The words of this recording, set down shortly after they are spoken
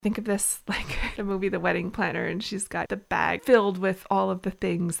Think of this like the movie The Wedding Planner, and she's got the bag filled with all of the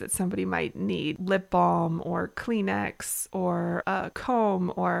things that somebody might need. Lip balm or Kleenex or a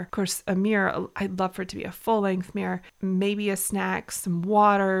comb or, of course, a mirror. I'd love for it to be a full-length mirror. Maybe a snack, some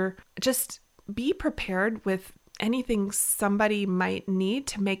water. Just be prepared with anything somebody might need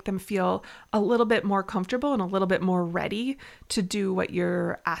to make them feel a little bit more comfortable and a little bit more ready to do what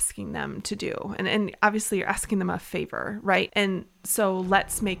you're asking them to do. And obviously you're asking them a favor, right? And so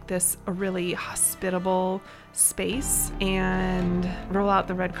let's make this a really hospitable space and roll out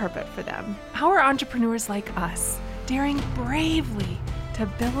the red carpet for them. How are entrepreneurs like us daring bravely to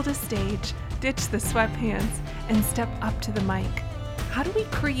build a stage, ditch the sweatpants, and step up to the mic? How do we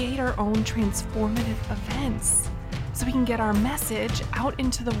create our own transformative events so we can get our message out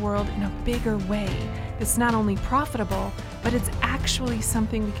into the world in a bigger way that's not only profitable, but it's actually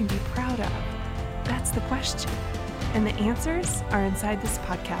something we can be proud of? That's the question. And the answers are inside this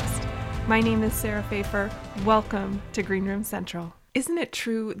podcast. My name is Sarah Pfeiffer. Welcome to Green Room Central. Isn't it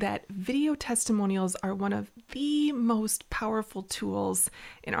true that video testimonials are one of the most powerful tools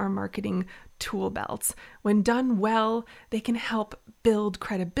in our marketing tool belts? When done well, they can help build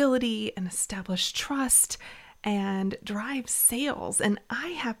credibility and establish trust and drive sales. And I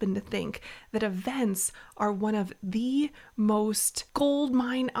happen to think that events are one of the most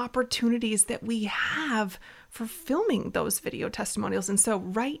goldmine opportunities that we have for filming those video testimonials. And so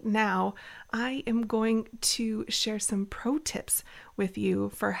right now, I am going to share some pro tips with you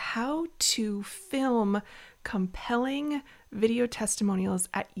for how to film compelling video testimonials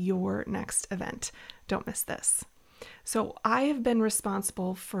at your next event. Don't miss this. So I have been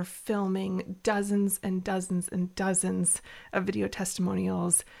responsible for filming dozens and dozens and dozens of video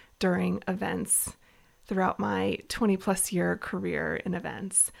testimonials during events throughout my 20 plus year career in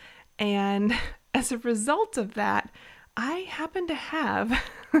events. And as a result of that, I happen to have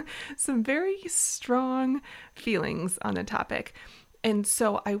some very strong feelings on the topic. And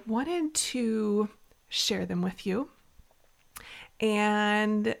so I wanted to share them with you,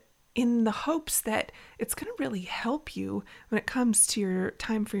 and in the hopes that it's going to really help you when it comes to your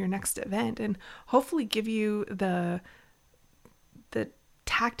time for your next event, and hopefully give you the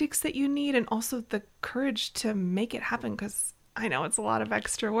tactics that you need and also the courage to make it happen, because I know it's a lot of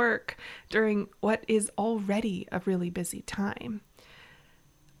extra work during what is already a really busy time.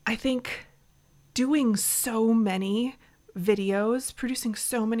 I think doing so many videos, producing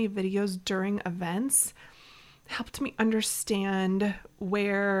so many videos during events helped me understand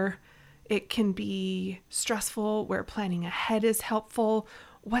where it can be stressful, where planning ahead is helpful,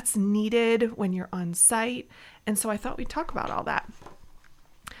 what's needed when you're on site. And so I thought we'd talk about all that.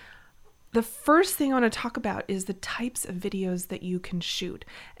 The first thing I want to talk about is the types of videos that you can shoot.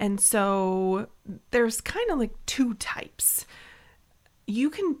 And so there's kind of like two types. You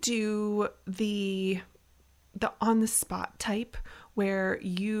can do the on-the-spot type, where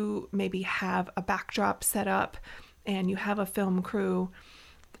you maybe have a backdrop set up and you have a film crew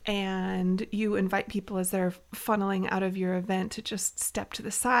and you invite people as they're funneling out of your event to just step to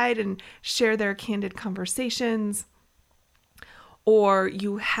the side and share their candid conversations. Or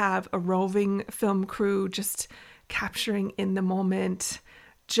you have a roving film crew just capturing in the moment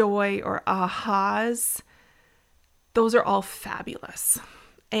joy or ahas. Those are all fabulous.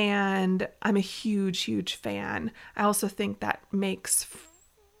 And I'm a huge, huge fan. I also think that makes,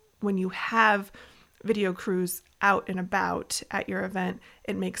 when you have video crews out and about at your event,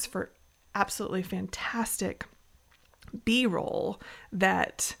 it makes for absolutely fantastic B-roll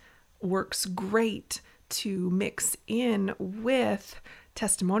that works great to mix in with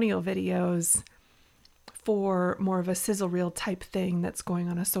testimonial videos for more of a sizzle reel type thing that's going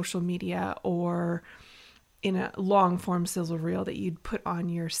on a social media or in a long form sizzle reel that you'd put on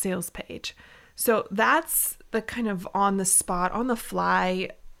your sales page. So that's the kind of on the spot, on the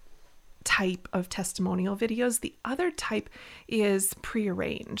fly type of testimonial videos. The other type is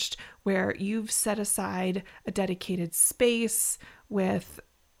prearranged, where you've set aside a dedicated space with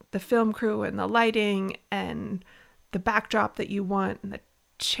the film crew and the lighting and the backdrop that you want and the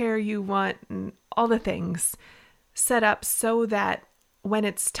chair you want and all the things set up so that when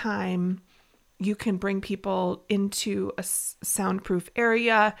it's time, you can bring people into a soundproof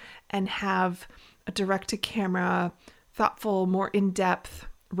area and have a direct-to-camera, thoughtful, more in-depth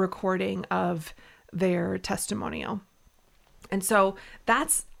recording of their testimonial. And so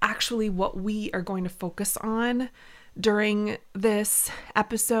that's actually what we are going to focus on during this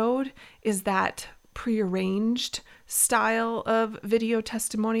episode, is that prearranged style of video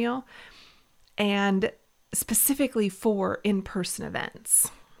testimonial, and specifically for in-person events.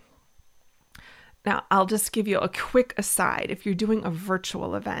 Now, I'll just give you a quick aside. If you're doing a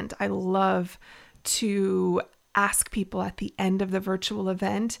virtual event, I love to ask people at the end of the virtual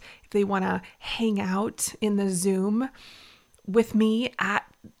event if they want to hang out in the Zoom with me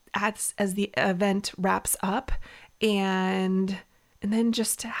as the event wraps up, and then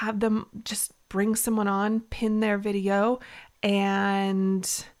just to have them just bring someone on, pin their video,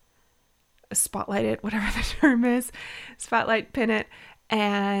 and spotlight it, whatever the term is, spotlight, pin it,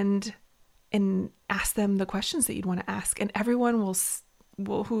 and ask them the questions that you'd want to ask. And everyone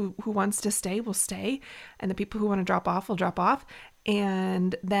will who wants to stay will stay, and the people who want to drop off will drop off.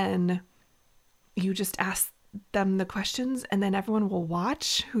 And then you just ask them the questions, and then everyone will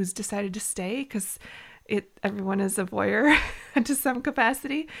watch who's decided to stay, because everyone is a voyeur to some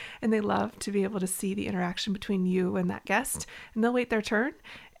capacity, and they love to be able to see the interaction between you and that guest, and they'll wait their turn,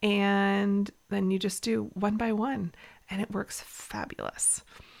 and then you just do one by one, and it works fabulous.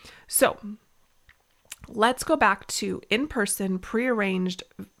 So let's go back to in-person, prearranged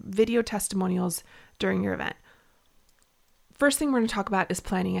video testimonials during your event. First thing we're going to talk about is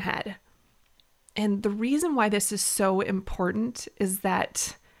planning ahead. And the reason why this is so important is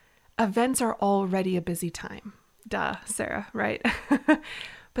that events are already a busy time. Duh, Sarah, right?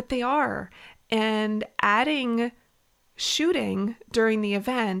 But they are. And adding shooting during the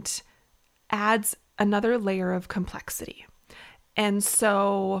event adds another layer of complexity. And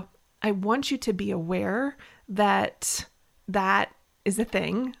so I want you to be aware that that is a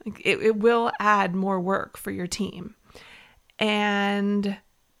thing. It will add more work for your team. And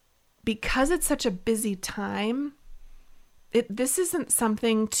because it's such a busy time, this isn't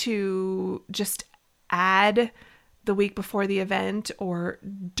something to just add the week before the event or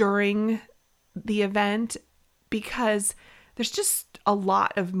during the event, because there's just a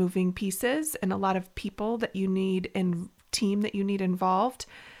lot of moving pieces and a lot of people that you need and team that you need involved.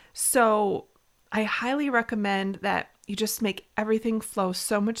 So I highly recommend that you just make everything flow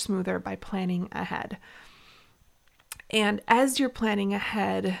so much smoother by planning ahead. And as you're planning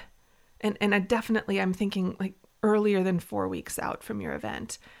ahead, and I'm thinking like earlier than 4 weeks out from your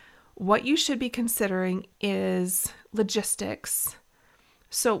event, what you should be considering is logistics.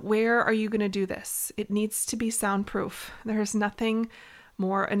 So where are you going to do this? It needs to be soundproof. There's nothing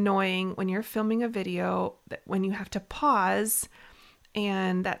more annoying when you're filming a video that when you have to pause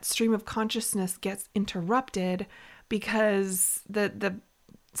and that stream of consciousness gets interrupted because the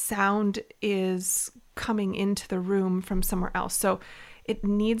sound is coming into the room from somewhere else. So it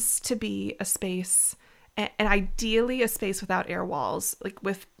needs to be a space, and ideally a space without air walls, like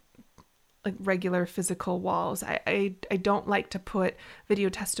with like regular physical walls. I don't like to put video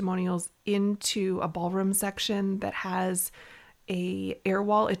testimonials into a ballroom section that has a air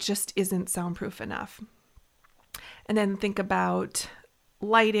wall. It just isn't soundproof enough. And then think about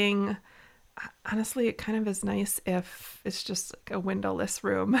lighting. Honestly, it kind of is nice if it's just like a windowless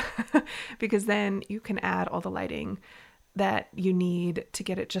room because then you can add all the lighting that you need to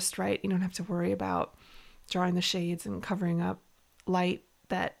get it just right. You don't have to worry about drawing the shades and covering up light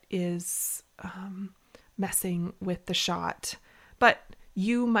that is messing with the shot. But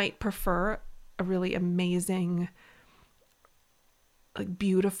you might prefer a really amazing, like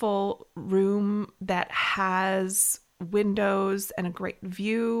beautiful room that has windows and a great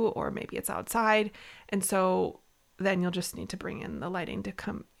view, or maybe it's outside. And so then you'll just need to bring in the lighting to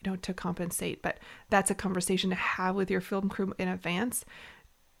to compensate. But that's a conversation to have with your film crew in advance,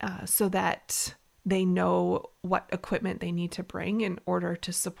 so that they know what equipment they need to bring in order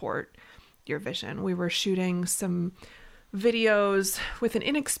to support your vision. We were shooting some videos with an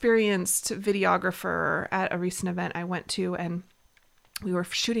inexperienced videographer at a recent event I went to, and we were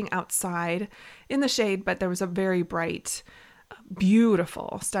shooting outside in the shade, but there was a very bright,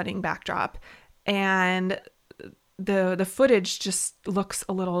 beautiful, stunning backdrop. And the footage just looks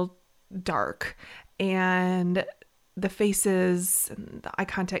a little dark, and the faces and the eye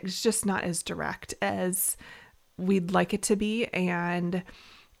contact is just not as direct as we'd like it to be. And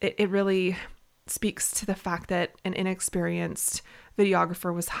it really speaks to the fact that an inexperienced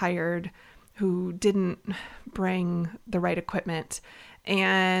videographer was hired who didn't bring the right equipment.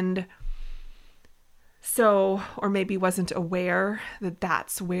 And so, or maybe wasn't aware that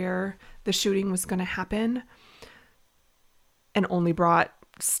that's where the shooting was going to happen, and only brought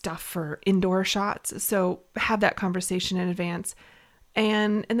stuff for indoor shots. So have that conversation in advance.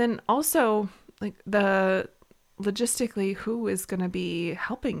 And then also like logistically, who is going to be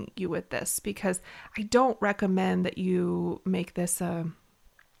helping you with this? Because I don't recommend that you make this a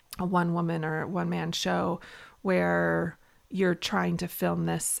one woman or one man show where you're trying to film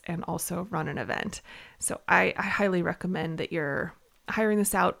this and also run an event. So I highly recommend that you're hiring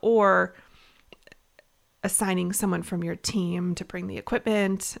this out, or assigning someone from your team to bring the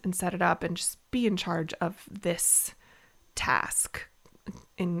equipment and set it up and just be in charge of this task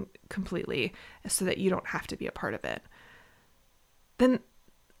in completely so that you don't have to be a part of it. Then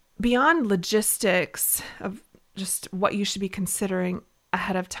beyond logistics of just what you should be considering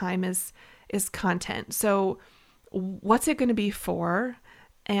ahead of time is content. So what's it going to be for,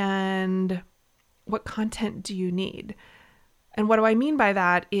 and what content do you need? And what do I mean by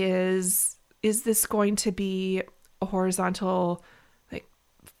that is this going to be a horizontal, like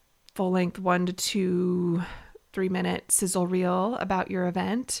full length 1 to 2, 3 minute sizzle reel about your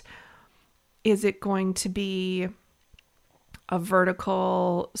event? Is it going to be a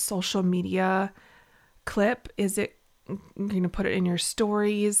vertical social media clip? Is it going to put it in your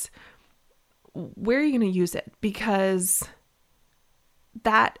stories? Where are you going to use it? Because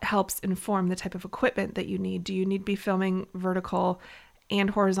that helps inform the type of equipment that you need. Do you need to be filming vertical and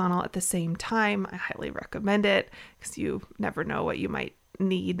horizontal at the same time? I highly recommend it because you never know what you might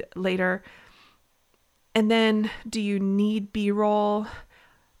need later. And then, do you need B-roll?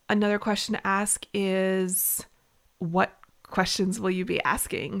 Another question to ask is, what questions will you be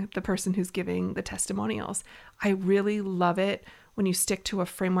asking the person who's giving the testimonials? I really love it when you stick to a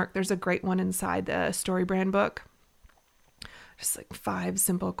framework. There's a great one inside the StoryBrand book. Just like 5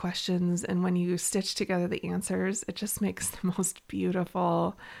 simple questions. And when you stitch together the answers, it just makes the most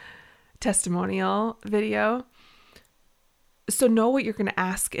beautiful testimonial video. So know what you're going to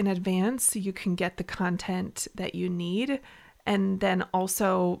ask in advance so you can get the content that you need. And then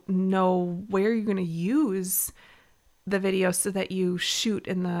also know where you're going to use the video so that you shoot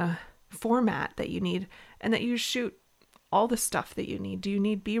in the format that you need and that you shoot all the stuff that you need. Do you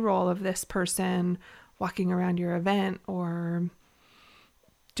need B-roll of this person walking around your event or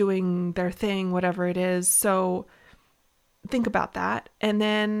doing their thing, whatever it is? So think about that. And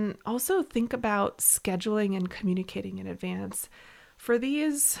then also think about scheduling and communicating in advance. For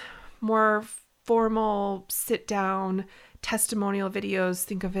these more formal sit down testimonial videos,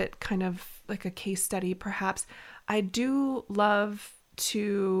 think of it kind of like a case study perhaps. I do love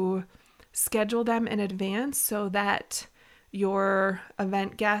to schedule them in advance so that your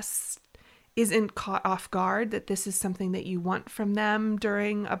event guests isn't caught off guard that this is something that you want from them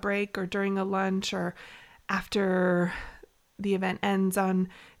during a break or during a lunch or after the event ends on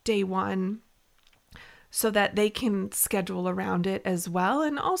day 1, so that they can schedule around it as well.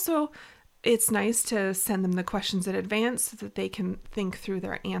 And also, it's nice to send them the questions in advance so that they can think through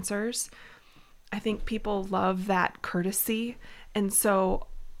their answers. I think people love that courtesy. And so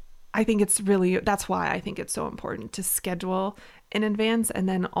I think that's why I think it's so important to schedule in advance and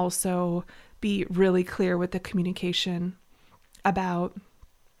then also be really clear with the communication about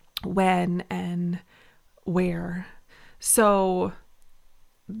when and where. So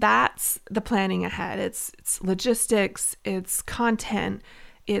that's the planning ahead. It's logistics, it's content,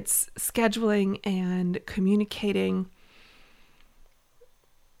 it's scheduling and communicating.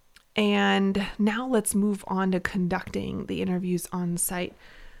 And now let's move on to conducting the interviews on site.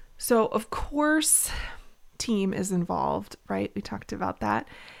 So of course, team is involved, right? We talked about that.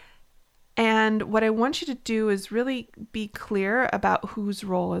 And what I want you to do is really be clear about whose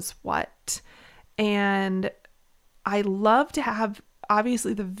role is what. And I love to have,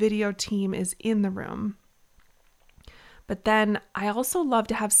 obviously the video team is in the room, but then I also love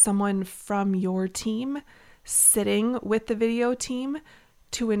to have someone from your team sitting with the video team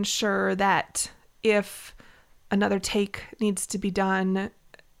to ensure that if another take needs to be done,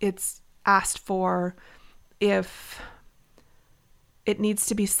 it's asked for. If it needs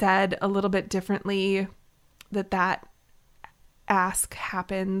to be said a little bit differently, that ask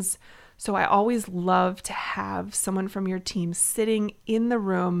happens. So I always love to have someone from your team sitting in the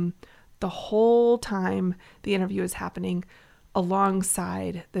room the whole time the interview is happening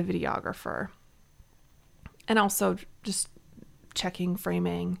alongside the videographer. And also just checking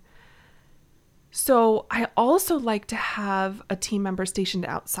framing. So I also like to have a team member stationed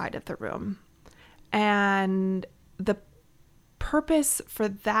outside of the room. And the purpose for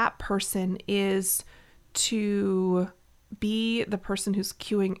that person is to be the person who's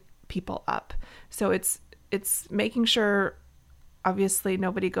queuing people up. So it's making sure, obviously,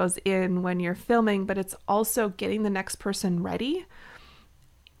 nobody goes in when you're filming, but it's also getting the next person ready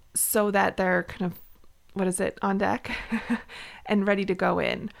so that they're kind of, on deck and ready to go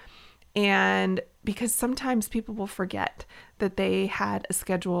in. And because sometimes people will forget that they had a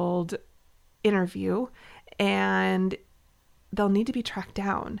scheduled interview and they'll need to be tracked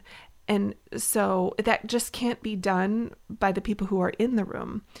down. And so that just can't be done by the people who are in the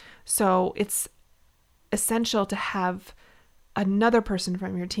room. So it's essential to have another person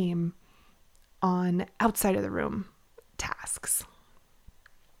from your team on outside of the room tasks.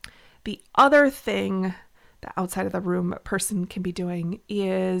 The other thing the outside of the room person can be doing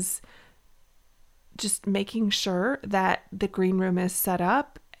is just making sure that the green room is set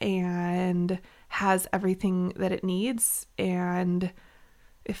up and has everything that it needs. And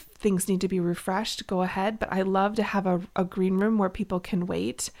if things need to be refreshed, go ahead. But I love to have a green room where people can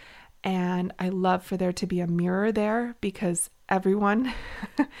wait. And I love for there to be a mirror there because everyone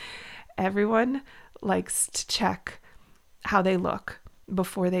likes to check how they look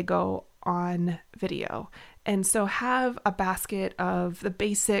before they go on video. And so have a basket of the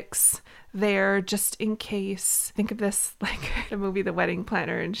basics there just in case. Think of this like the movie The Wedding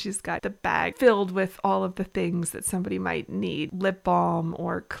Planner, and she's got the bag filled with all of the things that somebody might need. Lip balm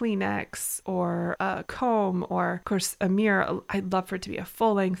or Kleenex or a comb or, of course, a mirror. I'd love for it to be a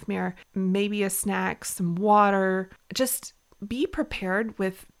full-length mirror. Maybe a snack, some water. Just be prepared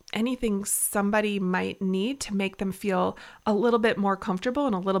with anything somebody might need to make them feel a little bit more comfortable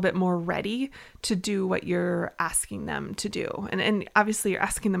and a little bit more ready to do what you're asking them to do. And obviously you're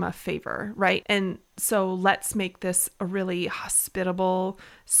asking them a favor, right? And so let's make this a really hospitable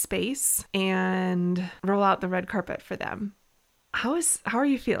space and roll out the red carpet for them. How are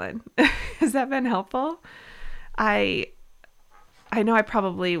you feeling? Has that been helpful? I know I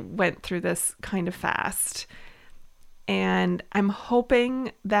probably went through this kind of fast. And I'm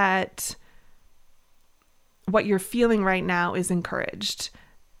hoping that what you're feeling right now is encouraged,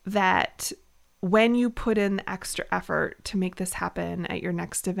 that when you put in the extra effort to make this happen at your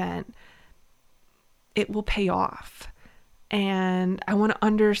next event, it will pay off. And I want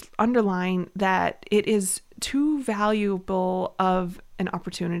to underline that it is too valuable of an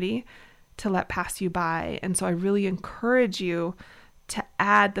opportunity to let pass you by. And so I really encourage you to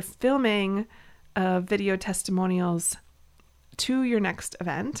add the filming of video testimonials to your next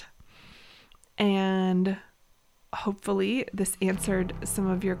event. And hopefully this answered some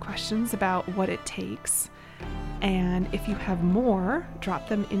of your questions about what it takes. And if you have more, drop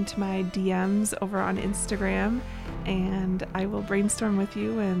them into my DMs over on Instagram and I will brainstorm with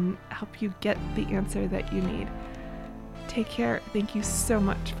you and help you get the answer that you need. Take care. Thank you so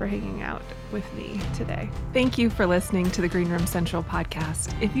much for hanging out with me today. Thank you for listening to the Green Room Central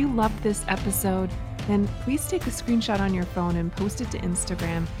podcast. If you loved this episode, then please take a screenshot on your phone and post it to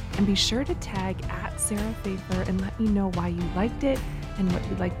Instagram, and be sure to tag @SarahPfeiffer and let me know why you liked it and what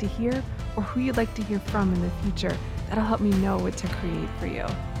you'd like to hear or who you'd like to hear from in the future. That'll help me know what to create for you.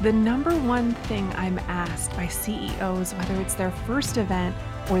 The number one thing I'm asked by CEOs, whether it's their first event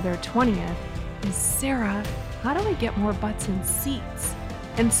or their 20th, is, Sarah, how do I get more butts in seats?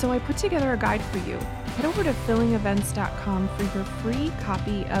 And so I put together a guide for you. Head over to fillingevents.com for your free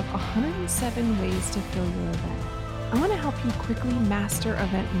copy of 107 ways to fill your event. I want to help you quickly master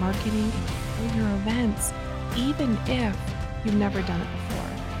event marketing and fill your events, even if you've never done it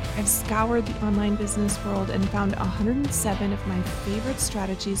before. I've scoured the online business world and found 107 of my favorite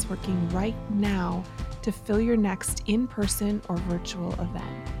strategies working right now to fill your next in-person or virtual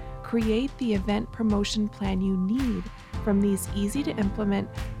event. Create the event promotion plan you need from these easy-to-implement,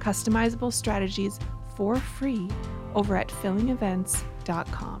 customizable strategies for free over at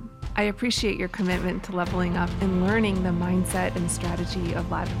fillingevents.com. I appreciate your commitment to leveling up and learning the mindset and strategy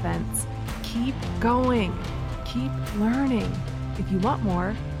of live events. Keep going. Keep learning. If you want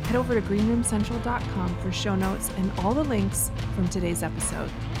more, head over to greenroomcentral.com for show notes and all the links from today's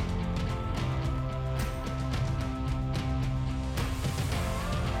episode.